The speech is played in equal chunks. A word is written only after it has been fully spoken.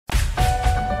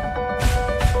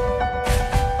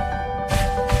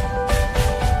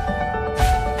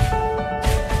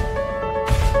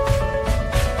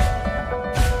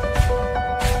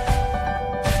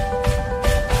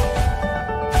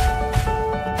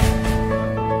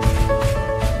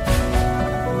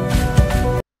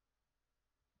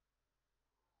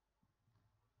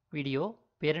Video.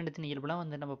 பேரண்டத்தின் இயல்புலாம்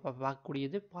வந்து நம்ம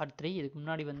பார்க்கக்கூடியது பார்ட் 3. இதுக்கு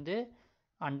முன்னாடி வந்து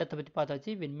அண்டத்தை பற்றி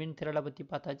பார்த்தாச்சு, விண்மீன் திரளை பற்றி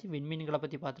பார்த்தாச்சு, விண்மீன்களை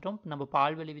பற்றி பார்த்துட்டோம். நம்ம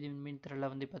பால்வெளி விண்மீன் திரளை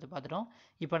வந்து பார்த்துட்டோம்.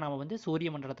 இப்போ நம்ம வந்து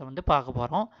சூரிய மண்டலத்தை வந்து பார்க்க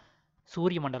போகிறோம்.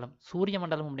 சூரிய மண்டலம். சூரிய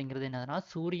மண்டலம் அப்படிங்கிறது என்னதுன்னா,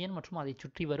 சூரியன் மற்றும் அதை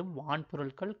சுற்றி வரும்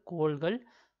வான்பொருட்கள், கோள்கள்,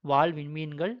 வால்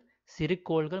விண்மீன்கள்,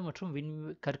 சிறுகோள்கள் மற்றும்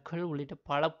கற்கள் உள்ளிட்ட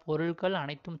பல பொருட்கள்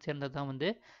அனைத்தும் சேர்ந்தது தான் வந்து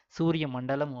சூரிய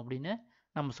மண்டலம் அப்படின்னு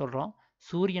நம்ம சொல்கிறோம்.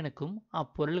 சூரியனுக்கும்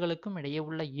அப்பொருள்களுக்கும் இடையே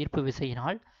உள்ள ஈர்ப்பு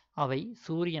விசையினால் அவை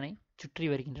சூரியனை சுற்றி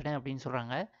வருகின்றன அப்படின்னு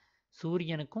சொல்கிறாங்க.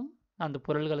 சூரியனுக்கும் அந்த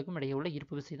பொருள்களுக்கும் இடையே உள்ள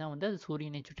ஈர்ப்பு விசை தான் வந்து அது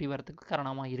சூரியனை சுற்றி வரதுக்கு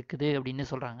காரணமாக இருக்குது அப்படின்னு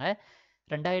சொல்கிறாங்க.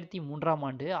 2003ஆம்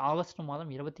ஆண்டு ஆகஸ்ட் மாதம்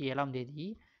 27ஆம் தேதி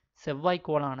செவ்வாய்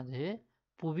கோளானது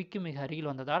புவிக்கு மிக அருகில்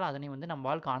வந்ததால் அதனை வந்து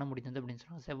நம்மால் காண முடிந்தது அப்படின்னு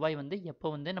சொல்கிறாங்க. செவ்வாய் வந்து எப்போ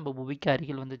வந்து நம்ம புவிக்கு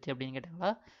அருகில் வந்துச்சு அப்படின்னு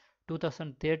கேட்டாங்களா,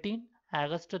 2013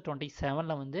 ஆகஸ்ட்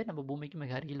 27 வந்து நம்ம பூமிக்கு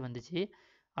மிக அருகில் வந்துச்சு.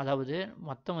 அதாவது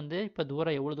மொத்தம் வந்து இப்போ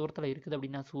தூரம் எவ்வளோ தூரத்தில் இருக்குது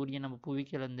அப்படின்னா, சூரியன் நம்ம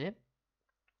புவிக்கிலேருந்து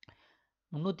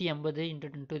 380 ×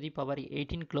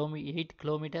 10⁻18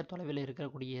 கிலோமீட்டர் தொலைவில்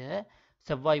இருக்கக்கூடிய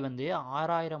செவ்வாய் வந்து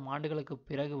 6000 ஆண்டுகளுக்கு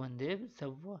பிறகு வந்து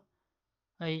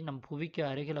செவ்வாய் நம் புவிக்கு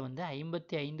அருகில் வந்து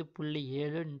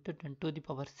 55.7 ×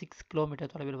 10⁻6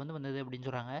 கிலோமீட்டர் தொலைவில் வந்து வந்தது அப்படின்னு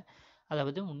சொல்கிறாங்க.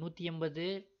 அதாவது 380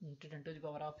 ×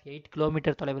 10⁻8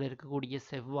 கிலோமீட்டர் தொலைவில் இருக்கக்கூடிய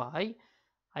செவ்வாய்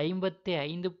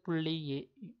 55.7 ×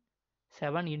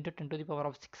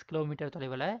 10⁻6 கிலோமீட்டர்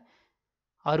தொலைவில்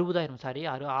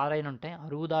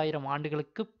 60,000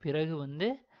 ஆண்டுகளுக்கு பிறகு வந்து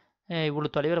இவ்வளோ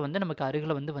தொலைவில் வந்து நமக்கு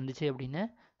அருகில் வந்து வந்துச்சு அப்படின்னு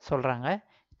சொல்கிறாங்க.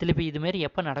 திருப்பி இதுமாரி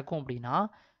எப்போ நடக்கும் அப்படின்னா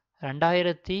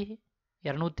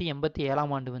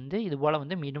 2287ஆம் ஆண்டு வந்து இதுபோல்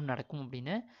வந்து மீண்டும் நடக்கும்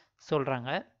அப்படின்னு சொல்கிறாங்க.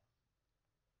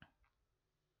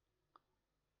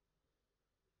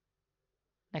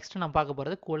 நெக்ஸ்ட் நம்ம பார்க்க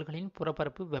போகிறது கோள்களின்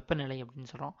புறப்பரப்பு வெப்பநிலை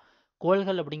அப்படின்னு சொல்கிறோம்.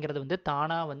 கோள்கள் அப்படிங்கிறது வந்து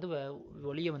தானாக வந்து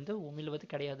ஒளியை வந்து உமிழ்வது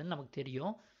கிடையாதுன்னு நமக்கு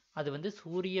தெரியும். அது வந்து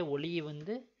சூரிய ஒளியை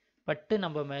வந்து பட்டு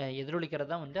நம்ம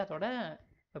எதிரொலிக்கிறது தான் வந்து அதோட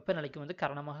வெப்பநிலைக்கு வந்து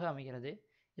காரணமாக அமைகிறது.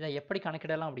 இதை எப்படி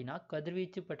கணக்கிடலாம் அப்படின்னா,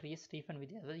 கதிர்வீச்சு பற்றிய ஸ்டீஃபன்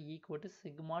விதி, அதாவது ஈக்குவல்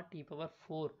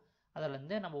 ∑T⁴ அதில்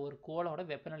வந்து நம்ம ஒரு கோளோட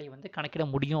வெப்பநிலையை வந்து கணக்கிட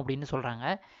முடியும் அப்படின்னு சொல்கிறாங்க.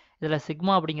 இதில்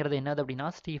சிக்மா அப்படிங்கிறது என்னது அப்படின்னா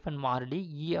ஸ்டீஃபன் மாறிலி,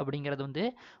 அப்படிங்கிறது வந்து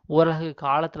ஓரலகு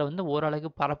காலத்தில் வந்து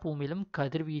ஓரலகு பரப்பு உமிழும்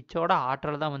கதிர்வீச்சோட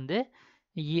ஆற்றல் தான் வந்து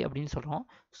அப்படின்னு சொல்கிறோம்.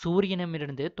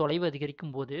 சூரியனிடமிருந்து தொலைவு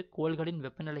அதிகரிக்கும் போது கோள்களின்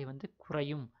வெப்பநிலை வந்து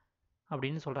குறையும்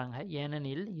அப்படின்னு சொல்கிறாங்க.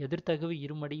 ஏனெனில் எதிர்த்தகவு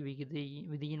இருமடி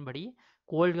விதியின்படி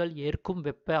கோள்கள் ஏற்கும்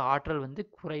வெப்ப ஆற்றல் வந்து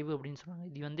குறைவு அப்படின்னு சொல்கிறாங்க.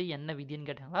 இது வந்து என்ன விதின்னு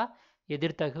கேட்டாங்களா,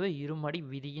 எதிர்த்தகவு இருமடி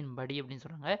விதியின்படி அப்படின்னு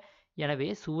சொல்கிறாங்க. எனவே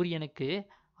சூரியனுக்கு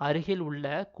அருகில் உள்ள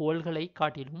கோள்களை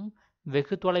காட்டிலும்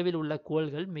வெகு தொலைவில் உள்ள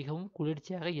கோள்கள் மிகவும்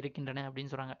குளிர்ச்சியாக இருக்கின்றன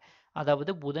அப்படின்னு சொல்கிறாங்க.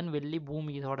 அதாவது புதன், வெள்ளி,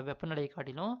 பூமி இதோட வெப்பநிலையை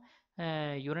காட்டிலும்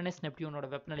யுரேனஸ், நெப்டியூனோட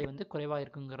வெப்பநிலை வந்து குறைவாக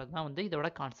இருக்குங்கிறது தான் வந்து இதோட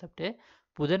கான்செப்ட்.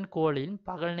 புதன் கோளின்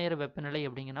பகல் நேர வெப்பநிலை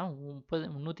அப்படிங்கன்னா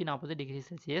 340 டிகிரி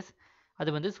செல்சியஸ். அது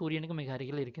வந்து சூரியனுக்கு மிக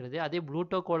அருகில் இருக்கிறது. அதே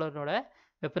ப்ளூட்டோ கோளோட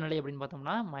வெப்பநிலை அப்படின்னு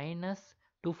பார்த்தோம்னா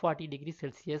 -240 டிகிரி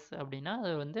செல்சியஸ் அப்படின்னா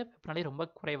அது வந்து வெப்பநிலை ரொம்ப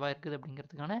குறைவாக இருக்குது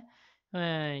அப்படிங்கிறதுக்கான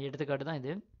எடுத்துக்காட்டு தான்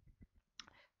இது.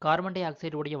 கார்பன் டை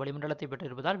ஆக்சைடு உடைய வளிமண்டலத்தை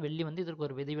பெற்றிருப்பதால் வெள்ளி வந்து இதற்கு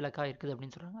ஒரு விதிவிலக்காக இருக்குது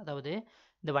அப்படின்னு சொல்கிறாங்க. அதாவது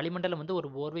இந்த வளிமண்டலம் வந்து ஒரு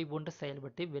போர்வை போன்று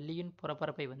செயல்பட்டு வெள்ளியின்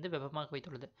புறப்பரப்பை வந்து வெப்பமாக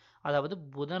வைத்துள்ளது. அதாவது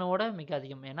புதனோட மிக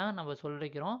அதிகம். ஏன்னா நம்ம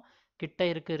சொல்லிக்கிறோம் கிட்ட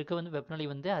இருக்க வந்து வெப்பநிலை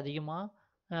வந்து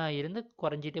அதிகமாக இருந்து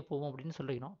குறைஞ்சிட்டே போகும் அப்படின்னு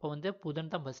சொல்லிக்கிறோம். அப்போ வந்து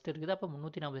புதன் தான் ஃபஸ்ட்டு இருக்குது. அப்போ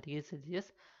 340 டிகிரி செல்சியஸ்.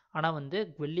 ஆனால் வந்து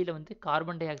வெள்ளியில் வந்து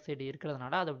கார்பன் டை ஆக்சைடு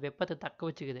இருக்கிறதுனால அதை வெப்பத்தை தக்க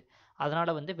வச்சுக்குது.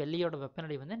 அதனால் வந்து வெள்ளியோட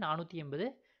வெப்பநிலை வந்து 480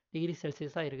 டிகிரி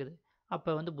செல்சியஸாக இருக்குது. அப்போ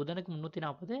வந்து புதனுக்கு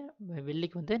 340,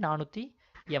 வெள்ளிக்கு வந்து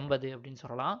 480 அப்படின்னு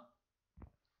சொல்லலாம்.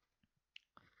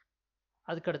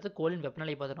 அதுக்கடுத்து கோளின்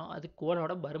வெப்பநிலை பார்த்தோம். அது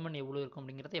கோளோட பருமன் எவ்வளோ இருக்கும்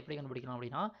அப்படிங்கிறத எப்படி கண்டுபிடிக்கலாம்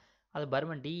அப்படின்னா, அது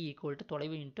பருமன் D =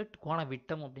 தொலைவு × கோண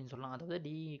விட்டம் அப்படின்னு சொல்லலாம். அதாவது D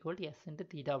 = S × θ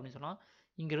அப்படின்னு சொல்லலாம்.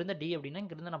 இங்கிருந்து D அப்படின்னா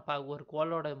இங்கிருந்து நம்ம ஒரு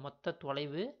கோளோட மொத்த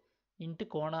தொலைவு இன்ட்டு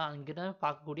கோணம், அங்கிருந்து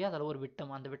பார்க்கக்கூடிய அதில் ஒரு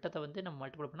விட்டம். அந்த விட்டத்தை வந்து நம்ம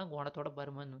மல்டிபிள் பண்ணால் கோணத்தோட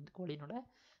பருமன் வந்து கோளினோட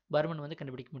பருமன் வந்து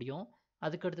கண்டுபிடிக்க முடியும்.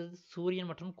 அதுக்கடுத்தது சூரியன்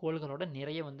மற்றும் கோள்களோட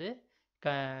நிறைய வந்து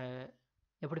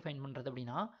எப்படி ஃபைன் பண்ணுறது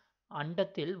அப்படின்னா,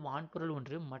 அண்டத்தில் வான்பொருள்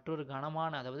ஒன்று மற்றொரு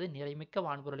கனமான, அதாவது நிறைமிக்க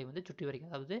வான்பொருளை வந்து சுற்றி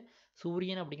வருகிறது. அதாவது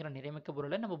சூரியன் அப்படிங்கிற நிறைமிக்க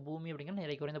பொருளை நம்ம பூமி அப்படிங்கிற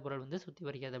நிறை குறைந்த பொருள் வந்து சுற்றி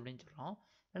வருகிறது அப்படின்னு சொல்கிறோம்.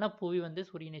 ஏன்னா புவி வந்து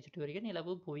சூரியனை சுற்றி வருகிறது,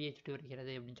 நிலவு புவியை சுற்றி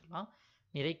வருகிறது அப்படின்னு சொல்லலாம்.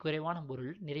 நிறை குறைவான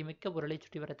பொருள் நிறைமிக்க பொருளை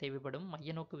சுற்றி வர தேவைப்படும்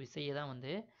மையநோக்கு விசையை தான்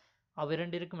வந்து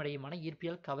அவ்விரண்டிற்கும் இடையுமான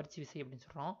ஈர்ப்பியல் கவர்ச்சி விசை அப்படின்னு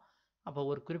சொல்கிறோம். அப்போ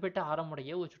ஒரு குறிப்பிட்ட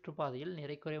ஆரமுடைய ஒரு சுற்றுப்பாதையில்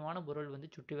நிறை குறைவான பொருள் வந்து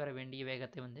சுற்றி வர வேண்டிய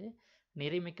வேகத்தை வந்து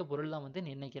நிறைமிக்க பொருள் தான் வந்து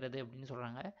நிர்ணயிக்கிறது அப்படின்னு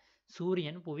சொல்கிறாங்க.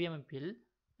 சூரியன் புவி அமைப்பில்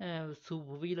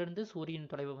புவியிலிருந்து சூரியன்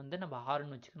தொலைவை வந்து நம்ம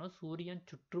 6ன்னு வச்சுக்கணும். சூரியன்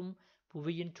சுற்றும்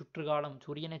புவியின் சுற்றுகாலம்,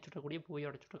 சூரியனை சுற்றக்கூடிய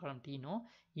புவியோட சுற்றுகாலம் Tனும்,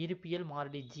 ஈர்ப்பியல்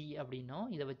மாறிலி G அப்படின்னும்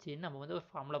இதை வச்சு நம்ம வந்து ஒரு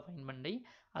ஃபார்முலா ஃபைண்ட் பண்ணி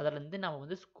அதிலேருந்து நம்ம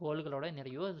வந்து கோள்களோட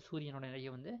நிறையோ சூரியனோட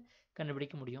நிறைய வந்து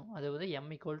கண்டுபிடிக்க முடியும். அதாவது m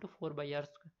 = 4/r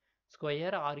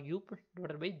square r cube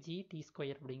divided by gt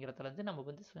square அப்படிங்கிறதுலேருந்து நம்ம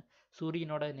வந்து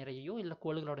சூரியனோட நிறையோ இல்லை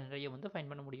கோள்களோட நிறைய வந்து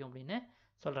ஃபைண்ட் பண்ண முடியும் அப்படின்னு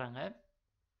சொல்கிறாங்க.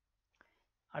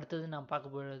 அடுத்தது நாம்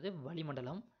பார்க்க போகிறது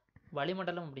வளிமண்டலம்.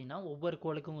 வளிமண்டலம் அப்படின்னா ஒவ்வொரு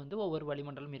கோளுக்கும் வந்து ஒவ்வொரு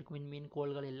வளிமண்டலம் இருக்கும். விண்மீன்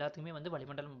கோள்கள் எல்லாத்துக்குமே வந்து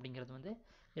வளிமண்டலம் அப்படிங்கிறது வந்து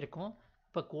இருக்கும்.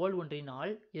 இப்போ கோள்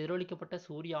ஒன்றினால் எதிரொலிக்கப்பட்ட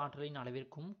சூரிய ஆற்றலின்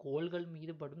அளவிற்கும் கோள்கள்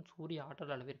மீது படும் சூரிய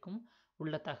ஆற்றல் அளவிற்கும்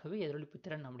உள்ள தகவு எதிரொலிப்பு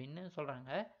திறன் அப்படின்னு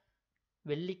சொல்கிறாங்க.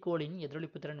 வெள்ளிக்கோளின்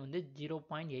எதிரொலிப்பு திறன் வந்து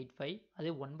 0.85. அதே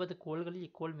 9 கோள்களில்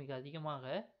இக்கோள் மிக அதிகமாக,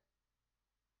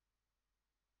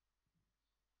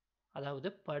 அதாவது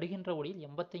படுகின்ற ஒளியில்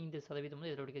 85%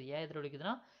 வந்து எதிரொலிக்குது. ஏன்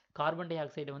எதிரொலிக்குதுன்னா கார்பன் டை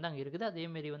ஆக்சைடு வந்து அங்கே இருக்குது.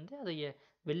 அதேமாரி வந்து அதை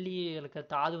வெள்ளி இருக்கிற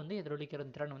தாது வந்து எதிரொலிக்கிற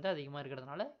திறன் வந்து அதிகமாக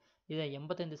இருக்கிறதுனால இதை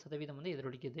 85% வந்து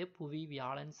எதிரொலிக்குது. புவி,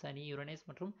 வியாழன், சனி, யுரேனஸ்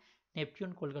மற்றும்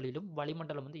நெப்டியூன் கோள்களிலும்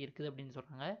வளிமண்டலம் வந்து இருக்குது அப்படின்னு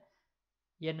சொல்கிறாங்க.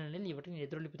 ஏனெனில் இவற்றின்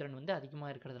எதிரொலிப்பு திறன் வந்து அதிகமாக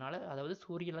இருக்கிறதுனால, அதாவது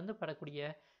சூரியன்லேருந்து படக்கூடிய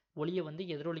ஒளியை வந்து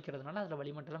எதிரொலிக்கிறதுனால அதில்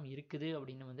வளிமண்டலம் இருக்குது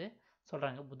அப்படின்னு வந்து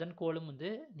சொல்கிறாங்க. புதன் கோளும் வந்து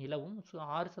நிலவும்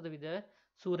 6%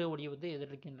 சூரிய ஒளியை வந்து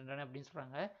எதிரொலிக்கின்றன அப்படின்னு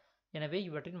சொல்கிறாங்க. எனவே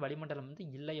இவற்றின் வளிமண்டலம் வந்து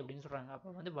இல்லை அப்படின்னு சொல்கிறாங்க. அப்போ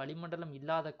வந்து வளிமண்டலம்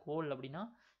இல்லாத கோள் அப்படின்னா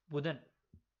புதன்,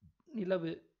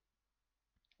 நிலவு.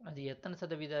 அது எத்தனை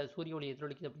சதவீத சூரிய ஒளி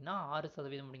எதிரொலிக்குது அப்படின்னா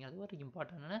 6% அப்படிங்கிறது ஒரு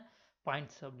இம்பார்ட்டன்டான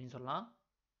பாயிண்ட்ஸ் அப்படின்னு சொல்லலாம்.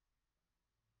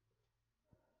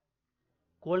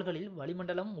 கோள்களில்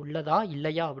வளிமண்டலம் உள்ளதா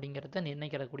இல்லையா அப்படிங்கிறத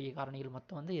நிர்ணயிக்கக்கூடிய காரணிகள்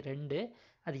மொத்தம் வந்து 2.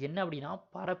 அது என்ன அப்படின்னா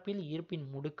பரப்பில் ஈர்ப்பின்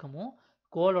முடுக்கமும்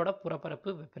கோளோட புறப்பரப்பு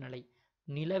வெப்பநிலை.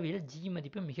 நிலவில் G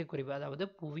மதிப்பு மிக குறைவு. அதாவது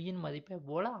புவியின் மதிப்பை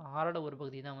போல 1/6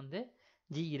 பகுதி தான் வந்து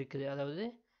G இருக்குது. அதாவது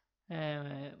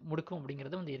முடுக்கம்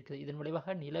அப்படிங்கிறது வந்து இருக்குது. இதன்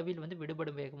விளைவாக நிலவில் வந்து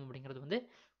விடுபடும் வேகம் அப்படிங்கிறது வந்து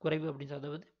குறைவு அப்படின்னு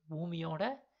சொல்றது வந்து பூமியோட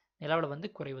நிலவில் வந்து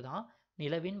குறைவு தான்.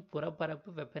 நிலவின் புறப்பரப்பு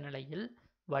வெப்பநிலையில்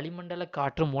வளிமண்டல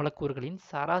காற்று மூலக்கூறுகளின்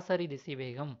சராசரி திசை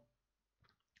வேகம்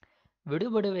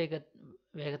விடுபடு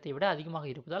வேகத்தை விட அதிகமாக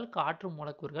இருப்பதால் காற்று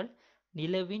மூலக்கூறுகள்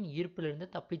நிலவின் ஈர்ப்பிலிருந்து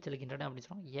தப்பிச் செல்கின்றன அப்படின்னு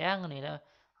சொல்லுவாங்க. ஏன்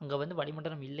அங்கே வந்து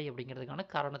வளிமண்டலம் இல்லை அப்படிங்கிறதுக்கான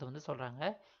காரணத்தை வந்து சொல்கிறாங்க.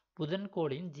 புதன்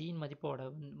கோளின் ஜீன்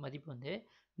மதிப்பு வந்து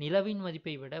நிலவின்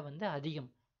மதிப்பை விட வந்து அதிகம்.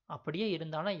 அப்படியே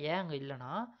இருந்தாலும் ஏன் அங்கே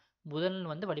இல்லைன்னா புதன்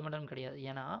வந்து வளிமண்டலம் கிடையாது.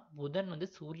 ஏன்னா புதன் வந்து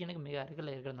சூரியனுக்கு மிக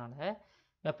அருகில் இருக்கிறதுனால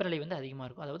வெப்பநிலை வந்து அதிகமாக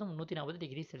இருக்கும். அதாவது 340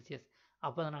 டிகிரி செல்சியஸ்.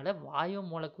 அப்போ அதனால் வாயு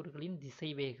மூலக்கூறுகளின் திசை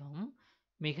வேகம்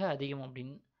மிக அதிகம்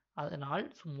அப்படின்னு. அதனால்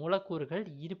மூலக்கூறுகள்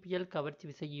ஈர்ப்பியல் கவர்ச்சி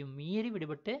விசையையும் மீறி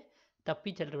விடுபட்டு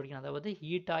தப்பி செல்றவர்கள், அதாவது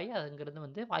ஹீட் ஆகி அதுங்கிறது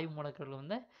வந்து வாயு மூலக்கூறுகள்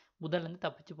வந்து புதன்லேருந்து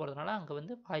தப்பிச்சு போகிறதுனால அங்கே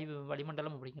வந்து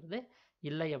வளிமண்டலம் அப்படிங்கிறது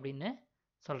இல்லை அப்படின்னு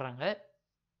சொல்கிறாங்க.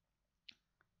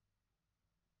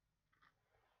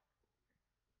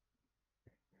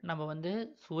 நம்ம வந்து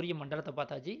சூரிய மண்டலத்தை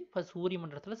பார்த்தாச்சு. இப்போ சூரிய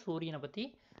மண்டலத்தில் சூரியனை பற்றி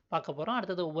பார்க்க போகிறோம்.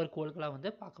 அடுத்தது ஒவ்வொரு கோள்களாக வந்து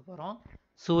பார்க்க போகிறோம்.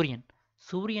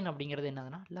 சூரியன் அப்படிங்கிறது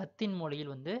என்னதுன்னா லத்தீன்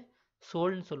மொழியில் வந்து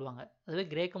சோல்னு சொல்லுவாங்க. அதுவே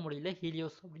கிரேக்க மொழியில்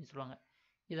ஹீலியோஸ் அப்படின்னு சொல்லுவாங்க.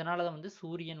 இதனால தான் வந்து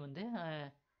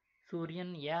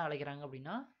சூரியன் ஏன் அழைக்கிறாங்க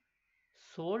அப்படின்னா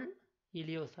சோல்,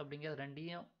 ஹீலியோஸ் அப்படிங்கிறது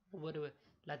ரெண்டையும் ஒவ்வொரு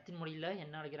லத்தீன் மொழியில்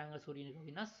என்ன அழைக்கிறாங்க சூரியனுக்கு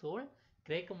அப்படின்னா சோல்,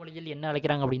 கிரேக்க மொழியில் என்ன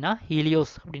அழைக்கிறாங்க அப்படின்னா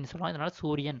ஹீலியோஸ் அப்படின்னு சொல்லுவாங்க. இதனால்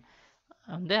சூரியன்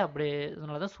வந்து அப்படி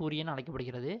இதனால தான் சூரியன்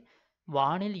அழைக்கப்படுகிறது.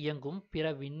 வானில் இயங்கும் பிற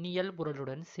விண்ணியல்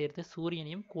பொருளுடன் சேர்த்து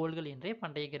சூரியனையும் கோள்கள் என்றே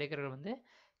பண்டைய கிரேக்கர்கள் வந்து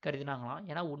கருதினாங்களாம்.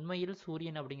 ஏன்னா உண்மையில்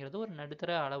சூரியன் அப்படிங்கிறது ஒரு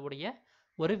நடுத்தர அளவுடைய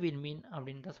ஒரு விண்மீன்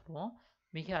அப்படின்னு தான் சொல்லுவோம்.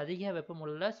 மிக அதிக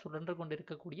வெப்பமுள்ள சுழன்று கொண்டு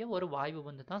இருக்கக்கூடிய ஒரு வாயு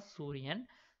வந்து தான் சூரியன்.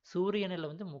 சூரியனில்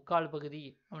வந்து 3/4 பகுதி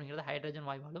அப்படிங்கிறது ஹைட்ரஜன்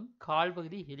வாயுவாலும் 1/4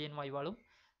 பகுதி ஹீலியன் வாயுவாலும்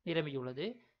நிரம்பியுள்ளது.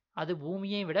 அது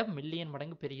பூமியை விட மில்லியன்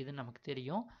மடங்கு பெரியதுன்னு நமக்கு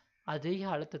தெரியும். அதிக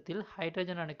அழுத்தத்தில்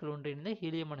ஹைட்ரஜன் அணுக்கள் ஒன்றிணைந்து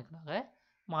ஹீலியம் அணுக்களாக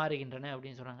மாறுகின்றன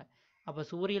அப்படின்னு சொல்கிறாங்க. அப்போ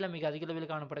சூரியனில் மிக அதிக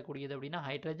அளவில் காணப்படக்கூடியது அப்படின்னா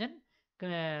ஹைட்ரஜன்,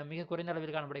 மிக குறைந்த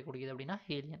அளவில் காணப்படக்கூடியது அப்படின்னா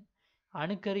ஹீலியன்.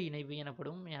 அணுக்கரு இணைவு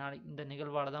எனப்படும் இந்த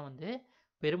நிகழ்வால் தான் வந்து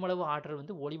பெருமளவு ஆற்றல்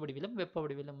வந்து ஒளி வடிவிலும் வெப்ப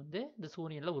வடிவிலும் வந்து இந்த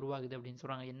சூரியனில் உருவாகுது அப்படின்னு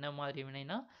சொல்கிறாங்க. என்ன மாதிரி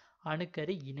வினைனா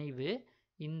அணுக்கரு இணைவு.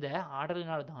 இந்த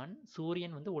ஆற்றலினால் தான்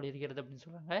சூரியன் வந்து ஒளிர்கிறது அப்படின்னு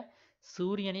சொல்கிறாங்க.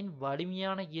 சூரியனின்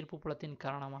வலிமையான ஈர்ப்பு புலத்தின்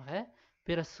காரணமாக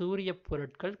பிற சூரிய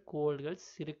பொருட்கள், கோள்கள்,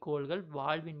 சிறுகோள்கள்,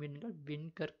 வாழ்விண்மீன்கள்,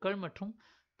 விண்கற்கள் மற்றும்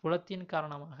புலத்தின்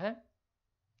காரணமாக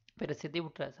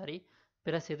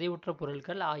பிற சிதைவுற்ற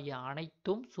பொருட்கள் ஆகிய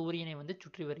அனைத்தும் சூரியனை வந்து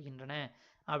சுற்றி வருகின்றன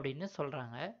அப்படின்னு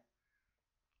சொல்கிறாங்க.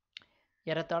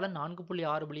 ஏறத்தாழ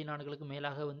 4.6 பில்லியன் ஆண்டுகளுக்கு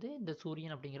மேலாக வந்து இந்த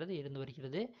சூரியன் அப்படிங்கிறது இருந்து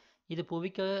வருகிறது. இது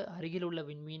புவிக்கு அருகில் உள்ள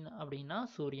விண்மீன் அப்படின்னா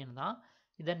சூரியன் தான்.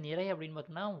 இதன் நிறை அப்படின்னு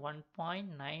பார்த்தோம்னா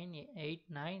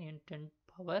 1.989 ×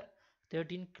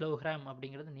 10⁻13 கிலோகிராம்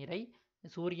அப்படிங்கிறது நிறை.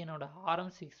 சூரியனோட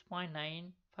ஆரம்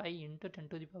 6.95 ×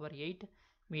 10⁸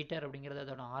 மீட்டர் அப்படிங்கிறது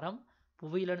அதோட ஆரம்.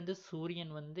 புவியிலிருந்து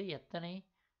சூரியன் வந்து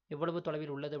எவ்வளவு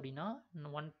தொலைவில் உள்ளது அப்படின்னா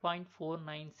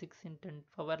 1.496 ×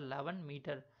 10^11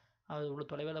 மீட்டர் அது இவ்வளோ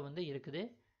தொலைவில் வந்து இருக்குது.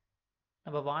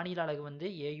 நம்ம வானிலை அலகு வந்து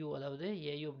ஏயு, அதாவது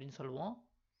ஏயு அப்படின்னு சொல்லுவோம்.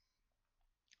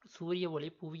 சூரிய ஒளி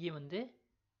புவியை வந்து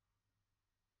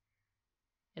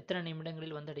எத்தனை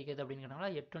நிமிடங்களில் வந்து அடிக்கிறது அப்படின்னு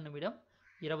கேட்டாங்களா, 8 நிமிடம்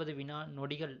 20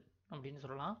 நொடிகள் அப்படின்னு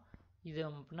சொல்லலாம். இது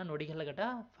அப்படின்னா நொடிகளில்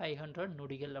கேட்டால் 500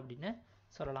 நொடிகள் அப்படின்னு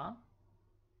சொல்லலாம்.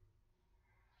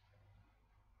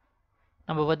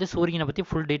 நம்ம வந்து சூரியனை பற்றி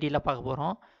ஃபுல் டீட்டெயிலாக பார்க்க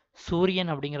போகிறோம்.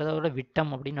 சூரியன் அப்படிங்கிறதோட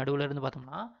விட்டம் அப்படின்னு நடுவில் இருந்து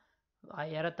பார்த்தோம்னா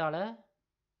ஏறத்தாழ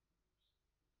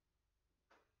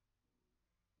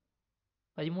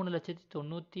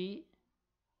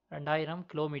 13,92,200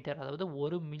 கிலோமீட்டர், அதாவது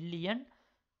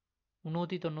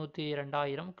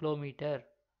 1,392,000 கிலோமீட்டர்.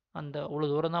 அந்த அவ்வளோ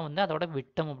தூரம் தான் வந்து அதோட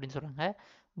விட்டம் அப்படின்னு சொல்கிறாங்க.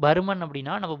 பருமன்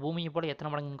அப்படின்னா நம்ம பூமியை போல் எத்தனை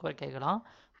மடங்கு கேட்கலாம்.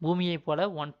 பூமியை போல்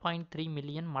 1.3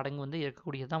 மில்லியன் மடங்கு வந்து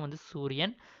இருக்கக்கூடியது தான் வந்து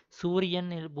சூரியன்.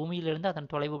 பூமியிலிருந்து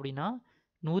அதன் தொலைவு அப்படின்னா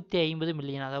 150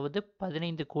 மில்லியன், அதாவது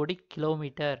 15 கோடி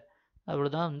கிலோமீட்டர்.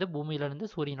 அவ்வளோதான் வந்து பூமியிலிருந்து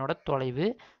சூரியனோட தொலைவு.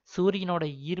 சூரியனோட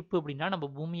ஈர்ப்பு அப்படின்னா நம்ம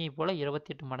பூமியை போல்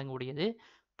 28 மடங்கு உடையது.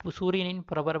 சூரியனின்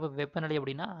புறப்பரப்பு வெப்பநிலை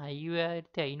அப்படின்னா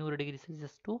 5500 degree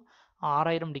Celsius to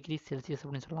 6000 degree Celsius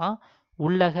அப்படின்னு சொல்லலாம்.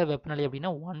 உள்ளக வெப்பநிலை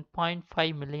அப்படின்னா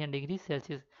 1.5 மில்லியன் டிகிரி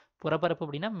செல்சியஸ். புறப்பரப்பு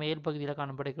அப்படின்னா மேல் பகுதியில்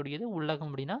காணப்படக்கூடியது, உள்ளகம்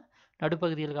அப்படின்னா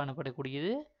நடுப்பகுதியில்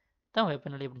காணப்படக்கூடியது தான்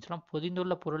வெப்பநிலை அப்படின்னு சொல்லலாம்.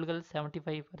 பொதிந்துள்ள பொருள்கள்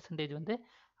 75% வந்து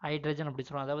ஹைட்ரஜன் அப்படி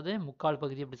சொல்லுவோம், அதாவது முக்கால்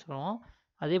பகுதி அப்படி சொல்லுவோம்.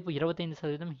 அதே இப்போ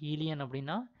 25% ஹீலியன்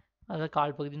அப்படின்னா அதாவது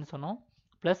கால் பகுதின்னு சொன்னோம்.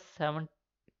 ப்ளஸ்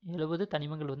 70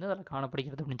 தனிமங்கள் வந்து அதில்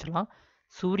காணப்படுகிறது அப்படின்னு சொல்லலாம்.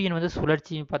 சூரியன் வந்து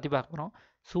சுழற்சி பற்றி பார்க்க போகிறோம்.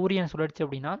 சூரியன் சுழற்சி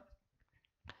அப்படின்னா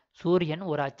சூரியன்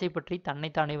ஒரு அச்சை பற்றி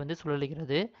தன்னைத்தானே வந்து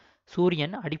சுழலுகிறது.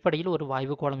 சூரியன் அடிப்படையில் ஒரு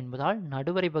வாயு கோளம் என்பதால்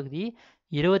நடுவரை பகுதி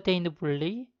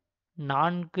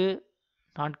 25.4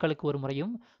 நாட்களுக்கு ஒரு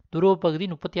முறையும் துருவ பகுதி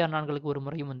 36 நாட்களுக்கு ஒரு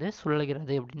முறையும் வந்து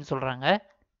சுழலுகிறது அப்படின்னு சொல்கிறாங்க.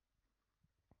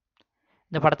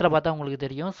 இந்த படத்தில் பார்த்தா உங்களுக்கு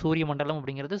தெரியும், சூரிய மண்டலம்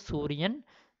அப்படிங்கிறது சூரியன்,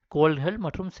 கோள்கள்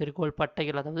மற்றும் சிறுகோள்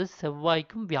பட்டைகள், அதாவது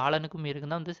செவ்வாய்க்கும் வியாழனுக்கும்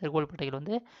இருக்குதான் வந்து சிறுகோள் பட்டைகள்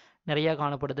வந்து நிறையா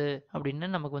காணப்படுது அப்படின்னு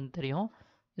நமக்கு வந்து தெரியும்.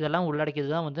 இதெல்லாம் உள்ளடக்கியது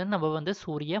தான் வந்து நம்ம வந்து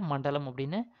சூரிய மண்டலம்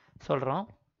அப்படின்னு சொல்கிறோம்.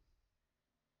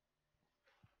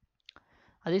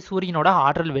 அதே சூரியனோட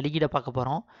ஆற்றல் வெளியீட பார்க்க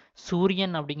போகிறோம்.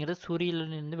 சூரியன் அப்படிங்கிறது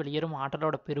சூரியனிலிருந்து வெளியேறும்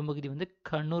ஆற்றலோட பெரும்பகுதி வந்து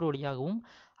கண்ணூர் ஒளியாகவும்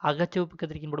அகச்சிவப்பு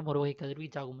கதிர்கின்படும் ஒரு வகை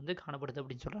கதிர்வீச்சாகவும் வந்து காணப்படுது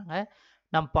அப்படின்னு சொல்கிறாங்க.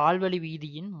 நம் பால்வெளி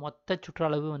வீதியின் மொத்த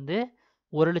சுற்றளவு வந்து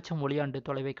 1,00,000 ஒளியாண்டு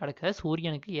தொலைவை கடக்க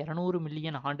சூரியனுக்கு 200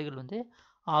 மில்லியன் ஆண்டுகள் வந்து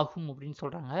ஆகும் அப்படின்னு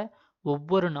சொல்கிறாங்க.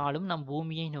 ஒவ்வொரு நாளும் நம்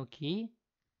பூமியை நோக்கி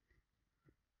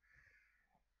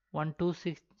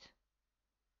 126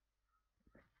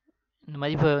 இந்த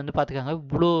மதிப்பை வந்து பார்த்துக்காங்க.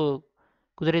 இவ்வளோ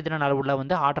குதிரை திறன் அளவுள்ள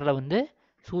வந்து ஆற்றலை வந்து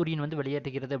சூரியன் வந்து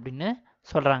வெளியேற்றுகிறது அப்படின்னு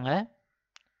சொல்கிறாங்க.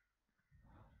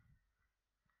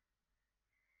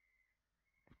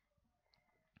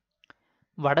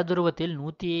 வடதுருவத்தில்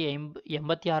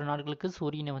 186 நாட்களுக்கு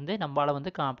சூரியனை வந்து நம்மளால்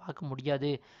வந்து பார்க்க முடியாது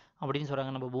அப்படின்னு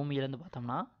சொல்கிறாங்க. நம்ம பூமியிலேருந்து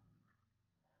பார்த்தோம்னா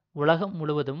உலகம்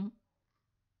முழுவதும்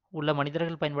உள்ள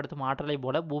மனிதர்கள் பயன்படுத்தும் ஆற்றலை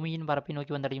போல பூமியின் பரப்பை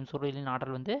நோக்கி வந்தடையும் சூரியனின்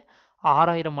ஆற்றல் வந்து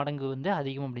 6000 மடங்கு வந்து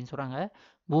அதிகம் அப்படின்னு சொல்கிறாங்க.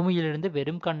 பூமியிலிருந்து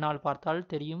வெறும் கண்ணால் பார்த்தால்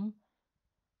தெரியும்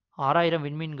 6000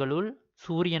 விண்மீன்களுள்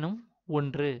சூரியனும்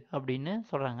ஒன்று அப்படின்னு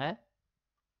சொல்கிறாங்க.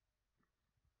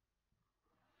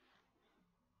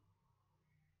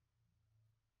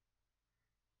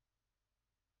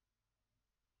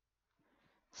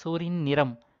 சூரியன்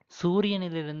நிறம்.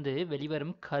 சூரியனிலிருந்து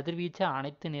வெளிவரும் கதிர்வீச்சு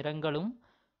அனைத்து நிறங்களும்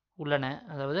உள்ளன.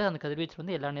 அதாவது அந்த கதிர்வீச்சில்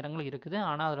வந்து எல்லா நிறங்களும் இருக்குது.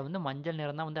 ஆனால் அதில் வந்து மஞ்சள்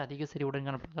நிறம் தான் வந்து அதிக செறிவுடன்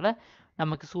காணப்படுறதால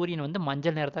நமக்கு சூரியன் வந்து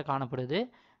மஞ்சள் நிறத்தை காணப்படுது.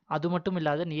 அது மட்டும்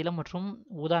இல்லாத நீலம் மற்றும்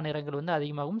ஊதா நிறங்கள் வந்து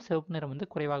அதிகமாகவும் சிவப்பு நிறம் வந்து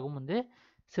குறைவாகவும் வந்து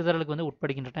சிதறலுக்கு வந்து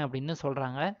உட்படுகின்றன அப்படின்னு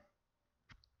சொல்கிறாங்க.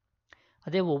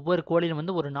 அதே ஒவ்வொரு கோளிலும்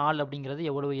வந்து ஒரு நாள் அப்படிங்கிறது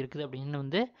எவ்வளவு இருக்குது அப்படின்னு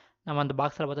வந்து நம்ம அந்த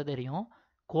பாக்ஸில் பார்த்தா தெரியும்.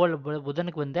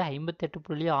 புதனுக்கு வந்து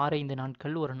 58.65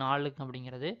 நாட்கள் ஒரு நாளுக்கு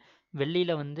அப்படிங்கிறது.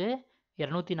 வெள்ளியில் வந்து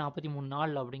 243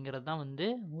 நாள் அப்படிங்கிறது தான் வந்து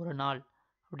ஒரு நாள்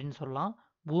அப்படின்னு சொல்லலாம்.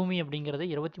 பூமி அப்படிங்கிறது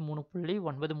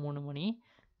 23.93 மணி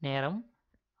நேரம்.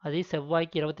 அதே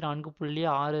செவ்வாய்க்கு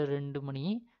 24.62 மணி,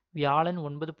 வியாழன்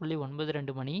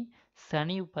 9.92 மணி,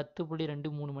 சனி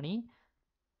 10.23 மணி,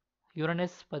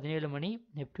 யுரனஸ் 17 மணி,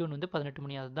 நெப்டியூன் வந்து 18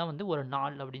 மணி. அதுதான் வந்து ஒரு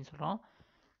நாள் அப்படின்னு சொல்கிறோம்.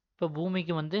 இப்போ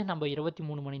பூமிக்கு வந்து நம்ம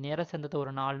 23 மணி நேரம் சென்றது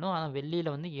ஒரு நாள்னும், ஆனால்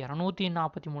வெள்ளியில் வந்து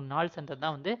 243 நாள் சென்றது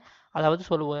தான் வந்து, அதாவது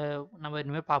நம்ம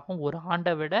இனிமேல் பார்ப்போம், ஒரு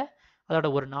ஆண்டை விட அதோட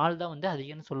ஒரு நாள் தான் வந்து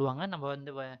அதிகம்னு சொல்லுவாங்க. நம்ம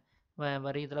வந்து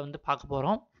இதில் வந்து பார்க்க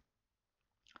போகிறோம்.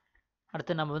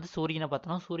 அடுத்து நம்ம வந்து சூரியனை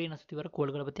பார்த்தோம். சூரியனை சுற்றி வர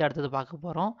கோள்களை பற்றி அடுத்தது பார்க்க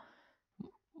போகிறோம்.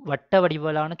 வட்ட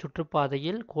வடிவிலான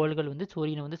சுற்றுப்பாதையில் கோள்கள் வந்து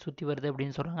சூரியனை வந்து சுற்றி வருது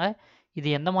அப்படின்னு சொல்கிறாங்க. இது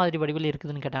எந்த மாதிரி வடிவில்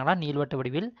இருக்குதுன்னு கேட்டாங்கன்னா நீள்வட்ட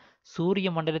வடிவில். சூரிய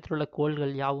மண்டலத்தில் உள்ள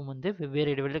கோள்கள் யாவும் வந்து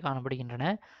வெவ்வேறு இடைவெளியில்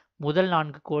காணப்படுகின்றன. முதல்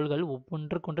 4 கோள்கள்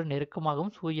ஒவ்வொன்றுக்கொன்று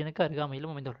நெருக்கமாகவும் சூரியனுக்கு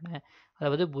அருகாமையிலும் அமைந்துள்ளன.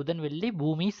 அதாவது புதன், வெள்ளி,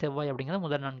 பூமி, செவ்வாய் அப்படிங்கிறது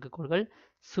முதல் 4 கோள்கள்.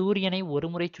 சூரியனை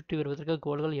ஒருமுறை சுற்றி வருவதற்கு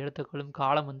கோள்கள் எடுத்துக்கொள்ளும்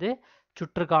காலம் வந்து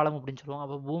சுற்றுக்காலம் அப்படின்னு சொல்லுவோம்.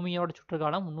 அப்போ பூமியோட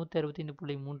சுற்றுக்காலம்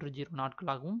 365.30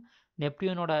 நாட்களாகவும்,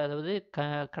 நெப்டியூனோட அதாவது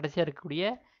கடைசியாக இருக்கக்கூடிய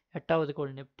 8வது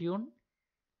கோள் நெப்டியூன்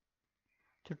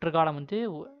சுற்றுக்காலம் வந்து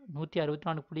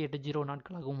 164.80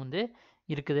 நாட்களாகவும் வந்து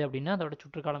இருக்குது அப்படின்னு அதோட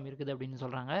சுற்றுக்காலம் இருக்குது அப்படின்னு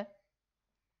சொல்கிறாங்க.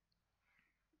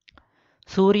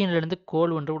 சூரியனிலிருந்து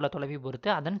கோள் ஒன்று உள்ள தொலைவை பொறுத்து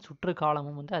அதன்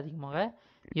சுற்றுக்காலமும் வந்து அதிகமாக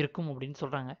இருக்கும் அப்படின்னு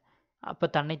சொல்கிறாங்க. அப்போ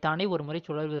தன்னைத்தானே ஒரு முறை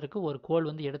சுழல்வதற்கு ஒரு கோள்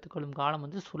வந்து எடுத்துக்கொள்ளும் காலம்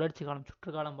வந்து சுழற்சி காலம்.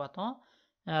 சுற்றுக்காலம் பார்த்தோம்,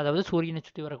 அதாவது சூரியனை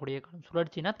சுற்றி வரக்கூடிய காலம்.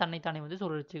 சுழற்சினா தன்னைத்தானே வந்து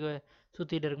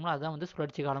சுற்றிட்டு இருக்கும்போது அதுதான் வந்து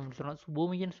சுழற்சி காலம் அப்படின்னு சொல்லலாம்.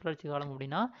 பூமியின் சுழற்சி காலம்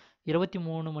அப்படின்னா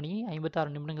 23 மணி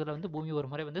 56 நிமிடங்களில் வந்து பூமி ஒரு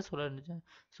முறை வந்து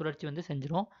சுழற்சி வந்து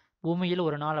செஞ்சிடும். பூமியில்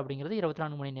ஒரு நாள் அப்படிங்கிறது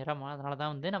 24 மணி நேரம். அதனால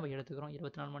தான் வந்து நம்ம எடுத்துக்கிறோம்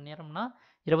 24 மணி நேரம்னா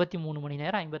 23 மணி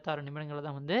நேரம் 56 நிமிடங்கள்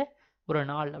தான் வந்து ஒரு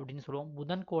நாள் அப்படின்னு சொல்லுவோம்.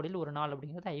 புதன் கோளில் ஒரு நாள்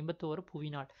அப்படிங்கிறது 51 புவி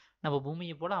நாள். நம்ம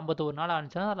பூமியை போல் 51 நாள்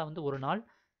ஆனிச்சுன்னா அதில் வந்து ஒரு நாள்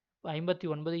 59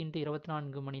 ×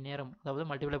 24 மணி நேரம், அதாவது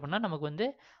மல்டிப்ளை பண்ணால் நமக்கு வந்து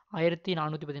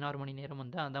 1416 மணி நேரம்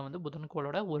வந்து அதான் வந்து புதன்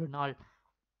கோளோட ஒரு நாள்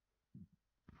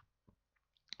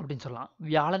அப்படின்னு சொல்லலாம்.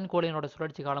 வியாழன் கோளினோட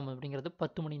சுழற்சி காலம் அப்படிங்கிறது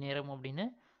 10 மணி நேரம் அப்படின்னு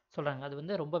சொல்கிறாங்க. அது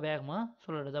வந்து ரொம்ப வேகமாக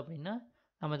சுழலுது அப்படின்னு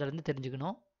நம்ம இதிலேருந்து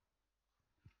தெரிஞ்சுக்கணும்.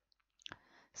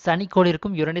 சனி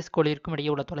கோளிற்கும் யுரேனஸ் கோளிற்கும் இடையே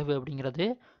உள்ள தொலைவு அப்படிங்கிறது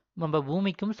நம்ம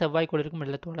பூமிக்கும் செவ்வாய் கோளிற்கும்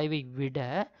உள்ள தொலைவை விட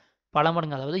பல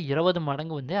மடங்கு, அதாவது 20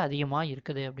 மடங்கு வந்து அதிகமாக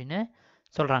இருக்குது அப்படின்னு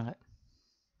சொல்கிறாங்க.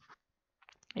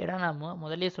 ஏன்னா நம்ம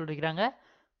முதலே சொல்லியிருக்கிறாங்க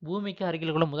பூமிக்கு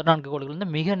அருகில் உள்ள முதல் 4 கோள்கள் வந்து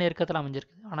மிக நெருக்கத்தில்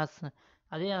அமைஞ்சிருக்குது. ஆனால்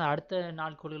அதே அடுத்த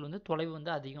 4 கோள்கள் வந்து தொலைவு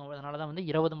வந்து அதிகம். அதனால தான் வந்து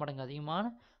 20 மடங்கு அதிகமான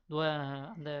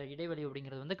அந்த இடைவெளி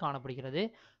அப்படிங்கிறது வந்து காணப்படுகிறது.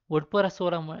 உட்புற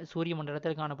சூரிய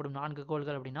மண்டலத்தில் காணப்படும் 4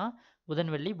 கோள்கள் அப்படின்னா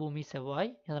புதன், வெள்ளி, பூமி, செவ்வாய்.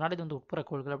 அதனால் இது வந்து உட்புற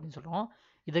கோள்கள் அப்படின்னு சொல்கிறோம்.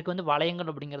 இதற்கு வந்து வளையங்கள்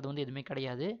அப்படிங்கிறது வந்து எதுவுமே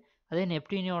கிடையாது. அதே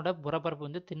நெப்டியூனோட புறப்பரப்பு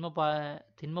வந்து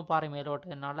திண்மப்பாறை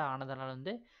மேலோட்டத்தினால ஆனதுனால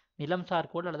வந்து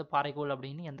நிலம்சார் கோள் அல்லது பாறைக்கோள்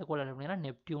அப்படின்னு எந்த கோள் அப்படின்னா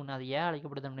நெப்டியூன். அது ஏன்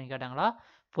அழைக்கப்படுது அப்படின்னு கேட்டாங்களா,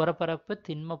 புறப்பரப்பு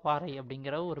திண்மப்பாறை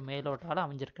அப்படிங்கிற ஒரு மேலோட்டால்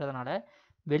அமைஞ்சிருக்கிறதுனால.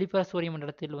 வெளிப்புற சூரிய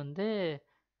மண்டலத்தில் வந்து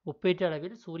ஒப்பீட்டு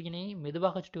அளவில் சூரியனை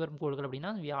மெதுவாக சுற்றி வரும் கோள்கள்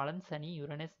அப்படின்னா வியாழன், சனி,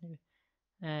 யுரேனஸ்,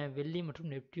 வெள்ளி மற்றும்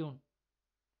நெப்டியூன்.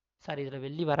 சாரி, இதில்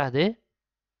வெள்ளி வராது.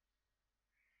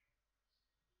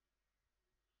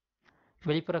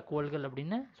 வெளிப்புற கோள்கள்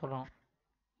அப்படின்னு சொல்கிறோம்.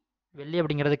 வெள்ளி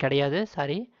அப்படிங்கிறது கிடையாது,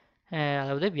 சாரி.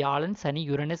 அதாவது வியாழன், சனி,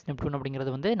 யுரேனஸ், நெப்டியூன்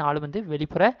அப்படிங்கிறது வந்து 4 வந்து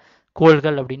வெளிப்புற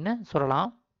கோள்கள் அப்படின்னு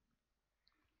சொல்லலாம்.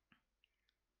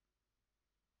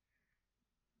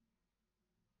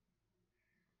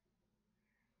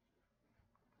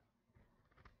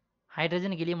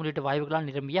 ஹைட்ரஜன், ஹீலியம் உள்ளிட்ட வாயுக்களால்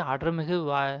நிரம்பிய ஆற்றல்மிகு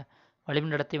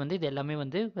வளிமண்டலத்தை வந்து இது எல்லாமே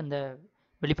வந்து இந்த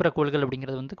வெளிப்புற கோள்கள்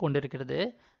அப்படிங்கிறது வந்து கொண்டிருக்கிறது.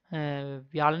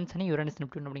 வியாழன், சனி, யுரேனஸ்,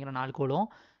 நெப்டியூன் அப்படிங்கிற 4 கோளும்.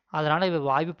 அதனால் இவை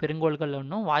வாயு பெருங்கோள்கள்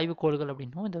ஒன்றும் வாயு கோள்கள்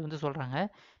அப்படின்னும் இதை வந்து சொல்கிறாங்க.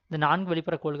 இந்த 4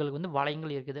 வெளிப்புற கோள்களுக்கு வந்து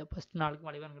வளையங்கள் இருக்குது. ஃபர்ஸ்ட் 4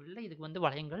 வளையங்கள் இல்லை, இதுக்கு வந்து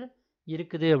வளையங்கள்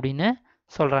இருக்குது அப்படின்னு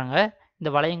சொல்கிறாங்க.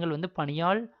 இந்த வளையங்கள் வந்து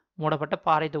பனியால் மூடப்பட்ட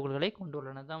பாறை துகள்களை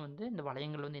கொண்டுள்ளன தான் வந்து இந்த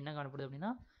வளையங்கள் வந்து என்ன காணப்படுது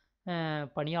அப்படின்னா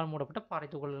பனியால் மூடப்பட்ட பாறை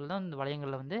துகள்கள் தான் இந்த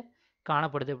வளையங்களில் வந்து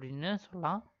காணப்படுது அப்படின்னு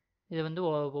சொல்லலாம். இது வந்து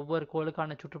ஒவ்வொரு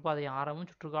கோளுக்கான சுற்றுப்பாதை ஆரமும்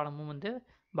சுற்றுக்காலமும் வந்து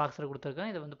பாக்ஸில்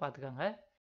கொடுத்துருக்கேன். இதை வந்து பார்த்துக்கோங்க.